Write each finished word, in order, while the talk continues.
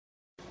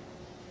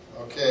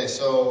Okay,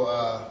 so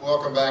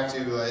welcome back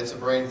to It's a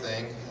Brain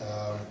Thing.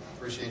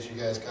 Appreciate you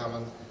guys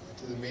coming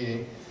to the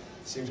meeting.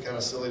 Seems kind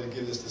of silly to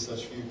give this to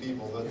such few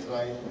people,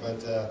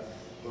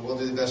 but we'll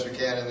do the best we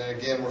can. And then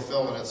again, we're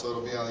filming it, so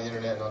it'll be on the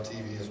internet and on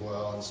TV as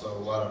well. And so a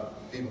lot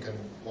of people can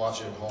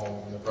watch it at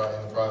home in the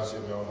privacy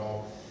of their own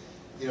home.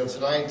 You know,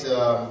 tonight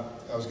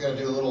I was going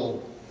to do a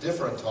little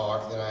different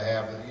talk than I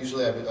have.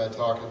 Usually I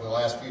talk in the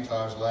last few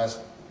times,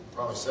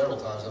 probably several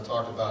times, I've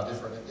talked about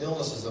different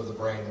illnesses of the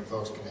brain that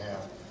folks can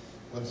have.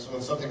 When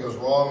something goes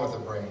wrong with the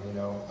brain, you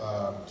know.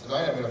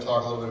 Tonight I'm going to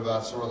talk a little bit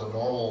about sort of the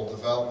normal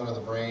development of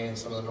the brain and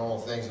some of the normal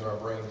things that our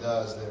brain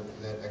does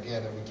that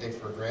again, that we take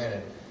for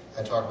granted.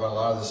 I talk about a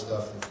lot of this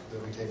stuff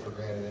that we take for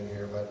granted in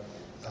here, but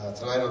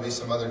tonight will be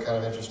some other kind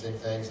of interesting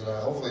things, and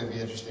hopefully it'll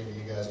be interesting to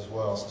you guys as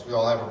well. Since we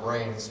all have a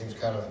brain, it seems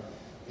kind of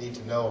neat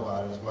to know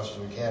about it as much as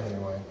we can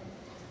anyway.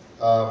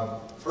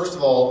 First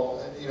of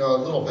all, you know,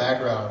 a little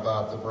background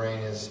about the brain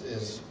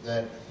is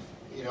that,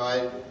 you know,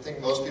 I think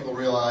most people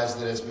realize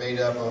that it's made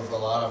up of a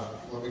lot of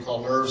what we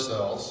call nerve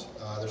cells.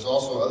 There's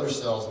also other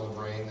cells in the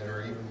brain that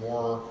are even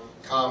more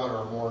common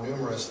or more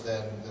numerous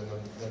than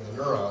the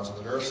neurons or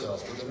the nerve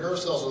cells. But the nerve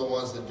cells are the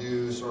ones that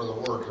do sort of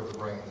the work of the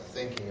brain, the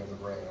thinking of the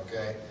brain,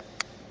 okay?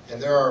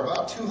 And there are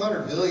about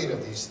 200 billion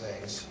of these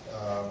things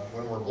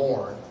when we're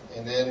born.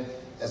 And then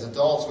as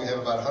adults, we have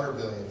about 100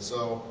 billion.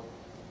 So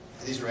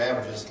these are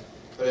averages.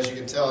 But as you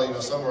can tell, you know,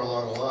 somewhere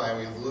along the line,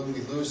 we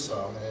lose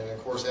some. And of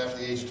course, after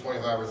the age of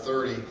 25 or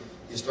 30,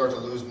 you start to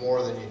lose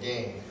more than you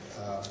gain.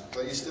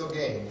 But you still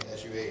gain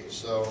as you age.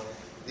 So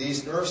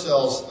these nerve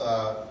cells,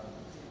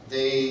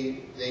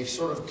 they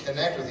sort of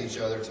connect with each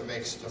other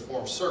to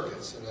form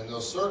circuits. And then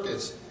those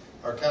circuits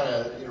are kind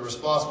of, you know,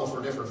 responsible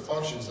for different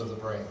functions of the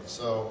brain.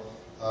 So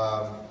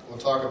we'll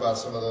talk about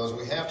some of those.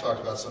 We have talked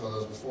about some of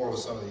those before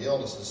with some of the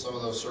illnesses. Some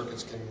of those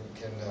circuits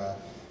can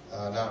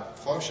not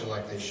function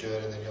like they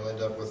should, and then you'll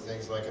end up with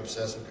things like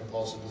obsessive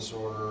compulsive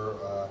disorder,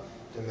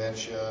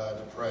 dementia,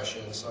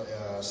 depression,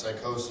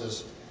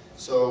 psychosis.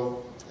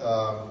 So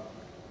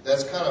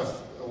that's kind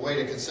of a way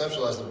to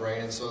conceptualize the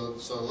brain. And so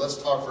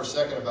let's talk for a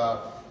second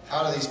about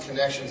how do these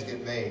connections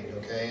get made,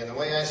 okay? And the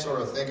way I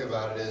sort of think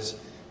about it is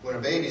when a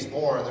baby's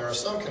born, there are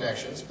some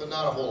connections, but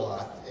not a whole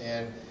lot.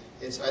 And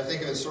I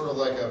think of it sort of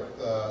like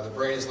the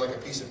brain is like a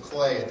piece of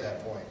clay at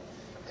that point.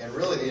 And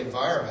really the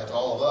environment,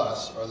 all of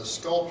us, are the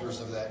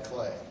sculptors of that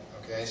clay.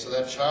 Okay, so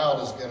that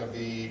child is going to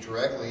be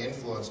directly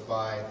influenced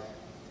by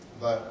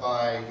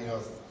you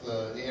know,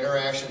 the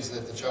interactions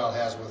that the child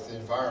has with the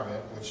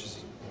environment, which is,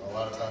 you know, a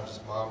lot of times is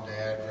mom,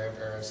 dad,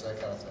 grandparents,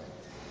 that kind of thing.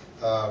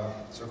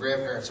 So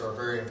grandparents are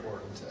very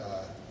important,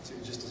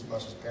 just as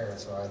much as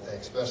parents are, I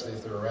think, especially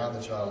if they're around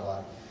the child a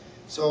lot.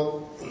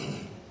 So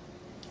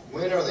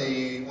when are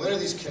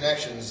these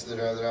connections that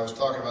I was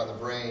talking about in the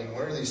brain,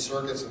 when are these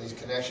circuits and these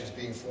connections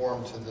being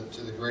formed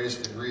to the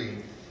greatest degree?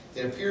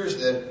 It appears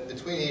that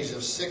between the ages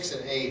of 6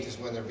 and 8 is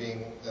when they're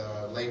being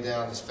laid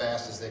down as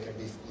fast as they can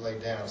be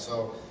laid down.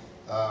 So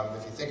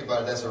if you think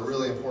about it, that's a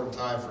really important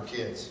time for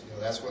kids. You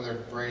know, that's when their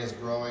brain is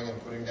growing and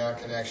putting down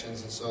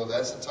connections, and so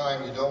that's the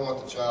time you don't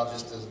want the child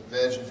just to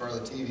veg in front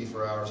of the TV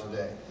for hours a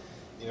day.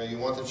 You know, you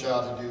want the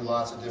child to do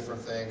lots of different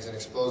things and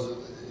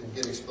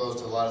get exposed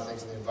to a lot of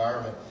things in the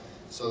environment,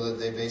 so that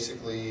they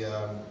basically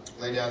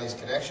lay down these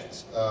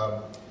connections.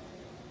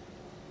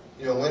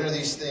 You know, when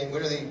is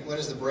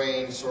the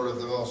brain sort of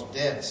the most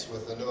dense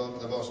with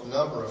the most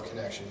number of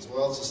connections?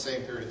 Well, it's the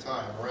same period of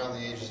time, around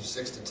the ages of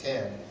 6 to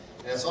 10.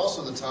 And it's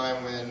also the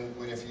time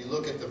when if you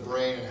look at the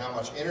brain and how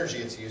much energy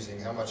it's using,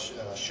 how much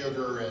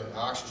sugar and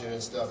oxygen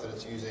and stuff that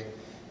it's using,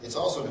 it's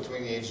also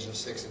between the ages of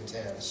 6 and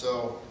 10.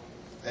 So,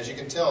 as you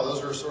can tell,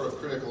 those are sort of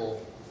critical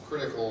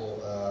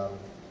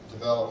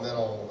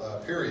developmental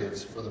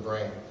periods for the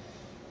brain.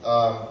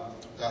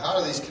 Now, how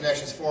do these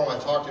connections form? I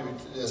talked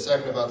a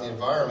second about the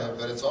environment,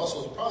 but it's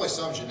also probably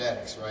some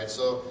genetics, right?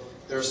 So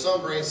there are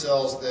some brain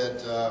cells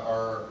that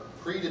are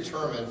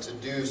predetermined to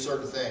do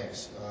certain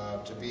things,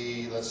 to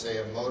be, let's say,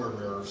 a motor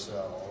nerve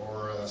cell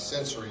or a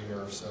sensory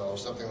nerve cell or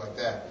something like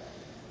that.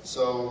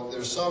 So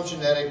there's some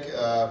genetic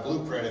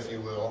blueprint, if you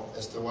will,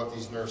 as to what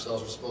these nerve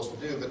cells are supposed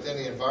to do, but then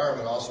the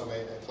environment also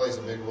plays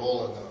a big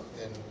role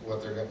in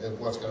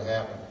what's going to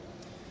happen.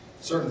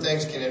 Certain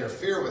things can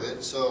interfere with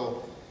it.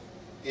 So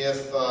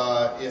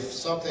if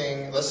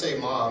something, let's say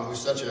mom,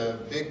 who's such a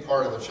big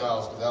part of a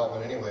child's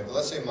development anyway, but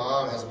let's say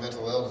mom has a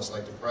mental illness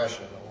like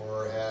depression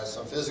or has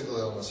some physical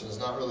illness and is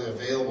not really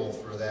available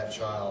for that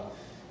child,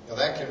 you know,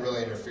 that can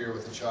really interfere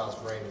with the child's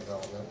brain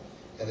development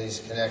and these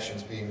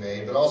connections being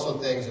made. But also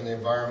things in the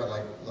environment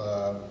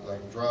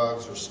like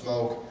drugs or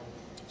smoke,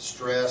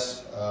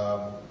 stress,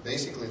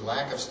 basically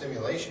lack of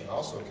stimulation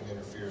also can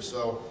interfere.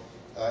 So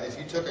if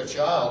you took a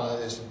child,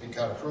 this would be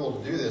kind of cruel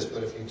to do this,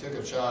 but if you took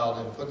a child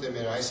and put them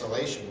in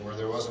isolation where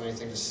there wasn't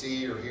anything to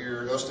see or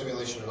hear, no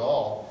stimulation at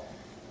all,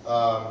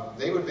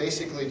 they would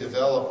basically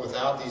develop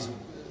without these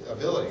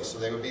abilities. So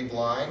they would be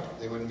blind,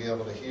 they wouldn't be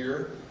able to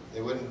hear,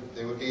 they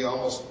would be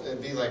almost,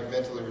 it'd be like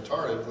mentally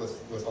retarded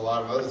with a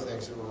lot of other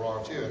things that were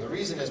wrong too. And the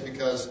reason is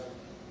because,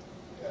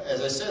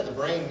 as I said, the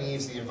brain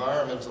needs the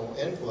environmental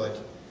input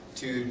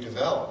to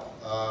develop.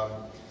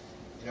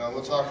 You know, and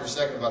we'll talk for a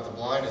second about the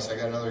blindness. I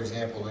got another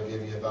example to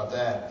give you about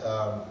that.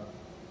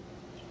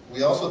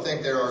 We also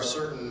think there are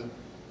certain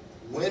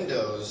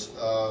windows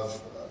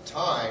of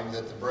time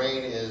that the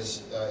brain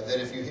is, that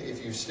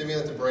if you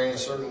stimulate the brain a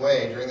certain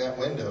way during that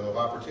window of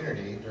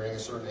opportunity, during a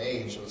certain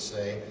age, let's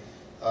say,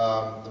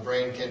 the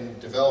brain can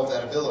develop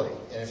that ability.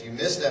 And if you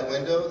miss that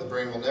window, the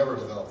brain will never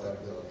develop that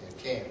ability. It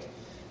can't.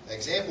 An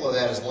example of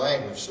that is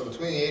language. So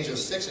between the age of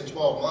 6 and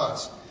 12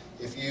 months,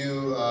 if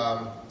you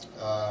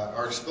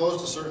are exposed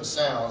to certain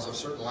sounds of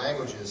certain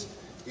languages,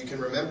 you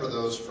can remember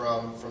those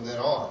from then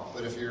on.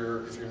 But if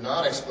you're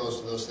not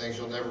exposed to those things,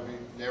 you'll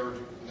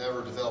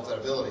never develop that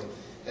ability.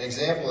 An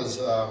example is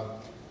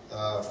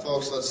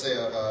folks, let's say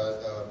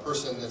a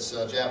person that's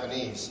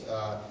Japanese.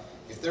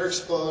 If they're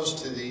exposed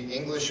to the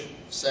English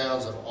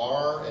sounds of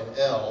R and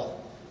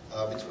L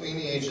between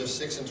the age of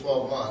 6 and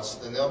 12 months,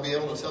 then they'll be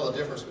able to tell the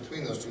difference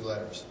between those two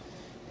letters.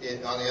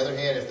 On the other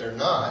hand, if they're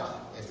not,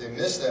 if they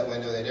miss that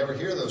window, they never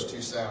hear those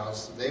two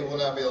sounds, they will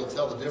not be able to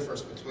tell the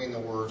difference between the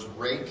words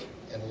rake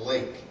and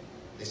lake.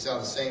 They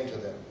sound the same to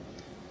them.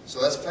 So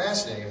that's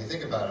fascinating if you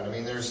think about it. I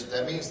mean,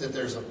 that means that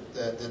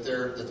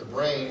that the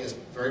brain is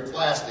very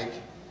plastic,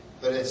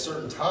 but at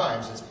certain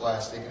times it's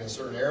plastic, and in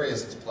certain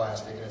areas it's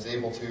plastic, and it's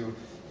able to,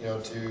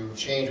 to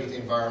change with the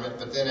environment.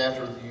 But then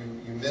after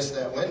you miss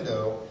that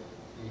window,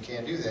 you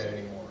can't do that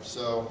anymore.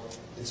 So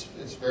it's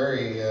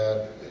very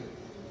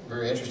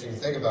very interesting to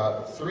think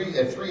about.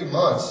 At 3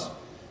 months,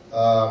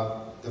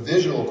 the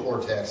visual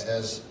cortex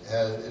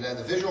and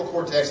the visual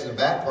cortex in the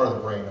back part of the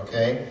brain.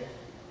 Okay,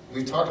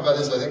 we've talked about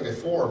this I think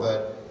before,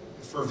 but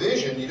for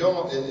vision, you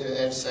don't,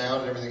 and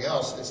sound and everything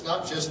else, it's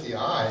not just the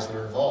eyes that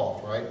are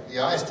involved, right? The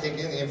eyes take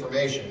in the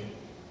information,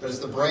 but it's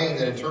the brain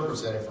that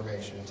interprets that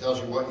information and tells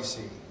you what you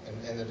see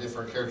and the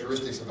different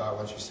characteristics about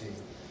what you see.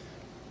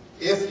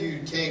 If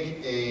you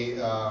take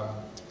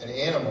an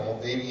animal,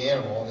 baby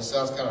animal, and this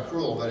sounds kind of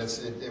cruel, but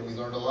we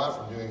learned a lot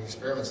from doing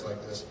experiments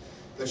like this.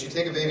 But you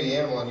take a baby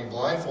animal and you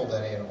blindfold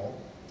that animal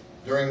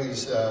during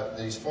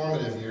these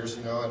formative years,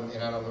 and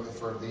I don't know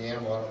for the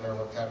animal, I don't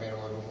remember what kind of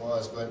animal it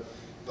was, but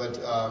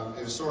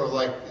it was sort of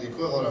like the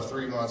equivalent of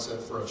 3 months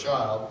for a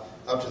child,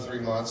 up to 3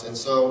 months. And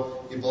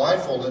so you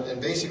blindfold it,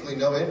 and basically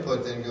no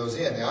input then goes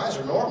in. The eyes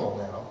are normal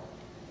now,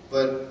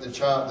 but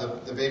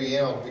the baby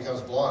animal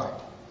becomes blind.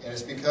 And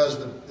it's because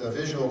the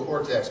visual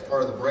cortex,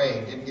 part of the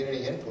brain, didn't get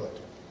any input.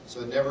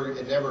 So it never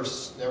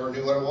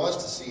knew what it was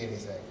to see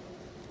anything.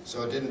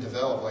 So it didn't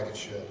develop like it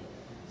should.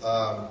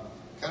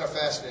 Kind of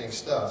fascinating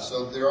stuff.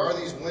 So there are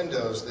these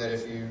windows that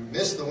if you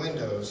miss the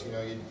windows,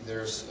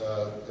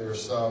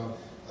 there's some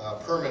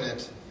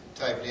permanent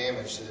type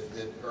damage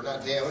or not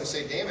damage. I wouldn't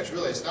say damage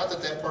really. It's not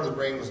that part of the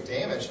brain was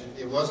damaged.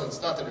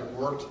 It's not that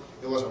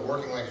it wasn't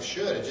working like it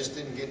should. It just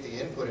didn't get the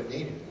input it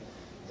needed.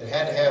 It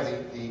had to have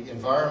the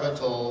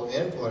environmental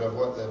input of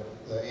what the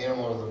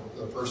animal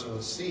or the person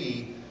would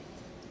see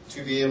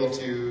to be able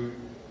to,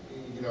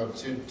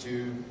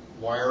 to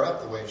wire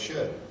up the way it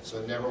should. So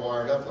it never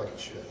wired up like it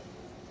should.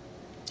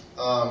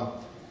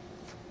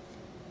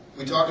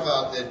 We talked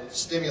about that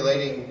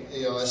stimulating,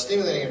 a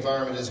stimulating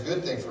environment is a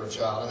good thing for a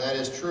child, and that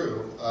is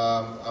true.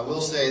 I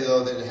will say,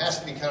 though, that it has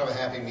to be kind of a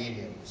happy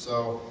medium.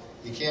 So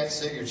you can't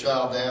sit your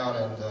child down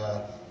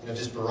and,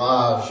 just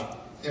barrage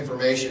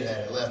information at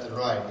it left and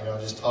right.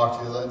 Just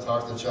talk to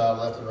the child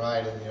left and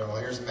right, and,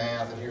 here's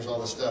math, and here's all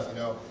this stuff,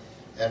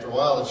 After a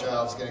while, the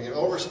child's going to get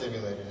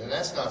overstimulated, and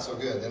that's not so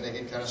good. Then they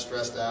get kind of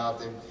stressed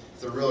out. If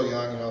they're real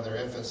young, they're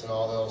infants and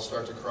all, they'll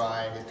start to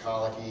cry and get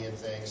colicky and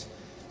things.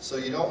 So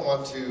you don't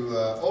want to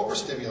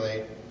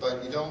overstimulate,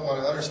 but you don't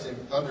want to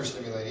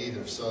understimulate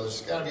either. So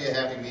there's got to be a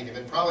happy medium,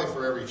 and probably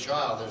for every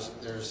child,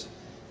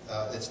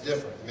 it's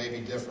different. It may be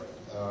different,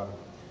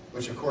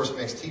 which of course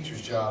makes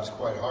teachers' jobs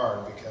quite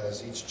hard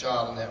because each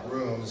child in that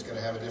room is going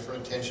to have a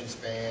different attention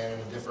span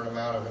and a different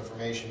amount of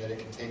information that it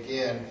can take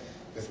in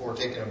before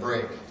taking a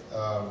break.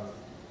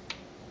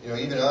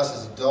 Even us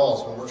as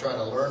adults, when we're trying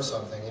to learn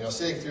something,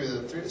 sitting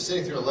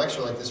through a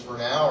lecture like this for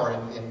an hour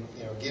and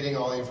getting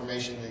all the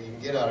information that you can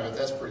get out of it,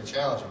 that's pretty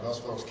challenging.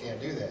 Most folks can't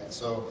do that.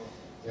 So,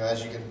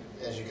 as you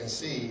can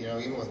see,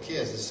 even with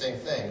kids, it's the same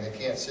thing. They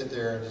can't sit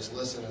there and just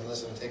listen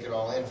and take it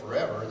all in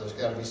forever. There's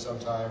got to be some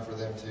time for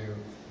them to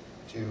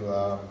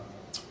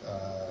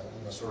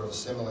sort of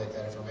assimilate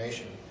that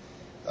information.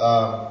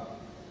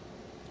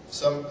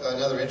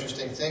 Another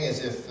interesting thing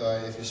is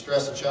if you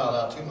stress a child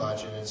out too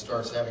much and it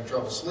starts having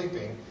trouble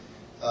sleeping,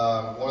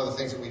 one of the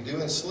things that we do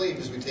in sleep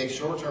is we take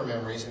short-term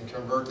memories and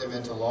convert them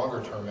into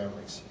longer-term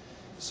memories.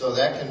 So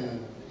that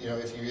can,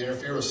 if you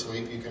interfere with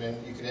sleep, you can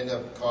end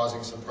up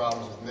causing some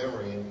problems with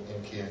memory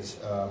in kids,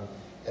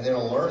 and they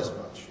don't learn as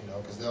much,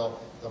 because they'll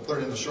put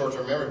it into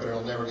short-term memory, but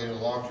it'll never get into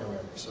long-term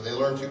memory. So they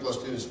learn 2 +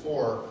 2 is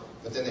 4,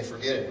 but then they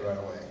forget it right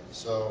away.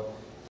 So